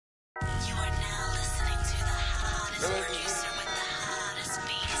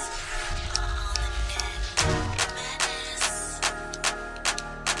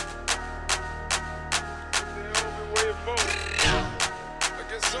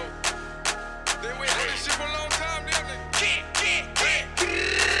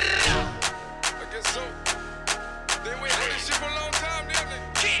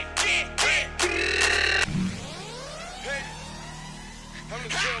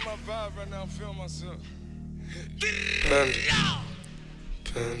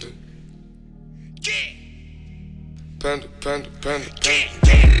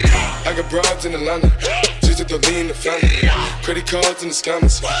I got broads in Atlanta, just to throw in the family. Credit cards in the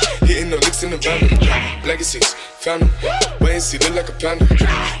scammers, hitting the licks in the van. Legacies, found them, wait and see, look like a panda.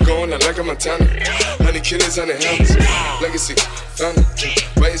 Going out like a Montana, honey killers on the helmets. Legacy, found them,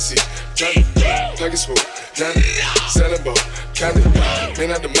 wait and see, panda. Package full, Nana, selling ball, candy.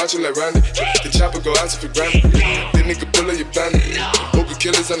 Man out the macho like Randy, the chopper go out for granted. Then nigga pull up your bandit, Boca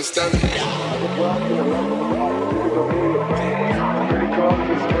killers understand me.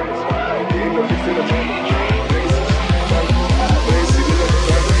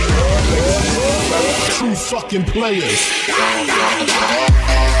 True fucking players.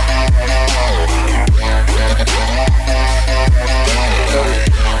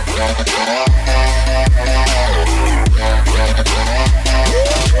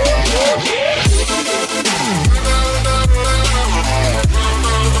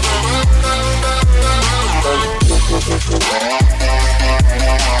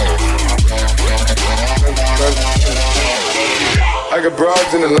 I got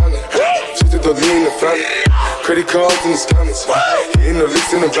broads in Atlanta, just to throw in the family. Credit cards in the scammers, hitting the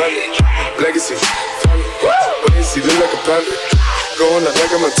licks in the van. Legacy, family, wait and see, look like a panda. Going out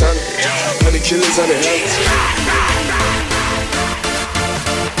like a Montana, honey killers on the helmets.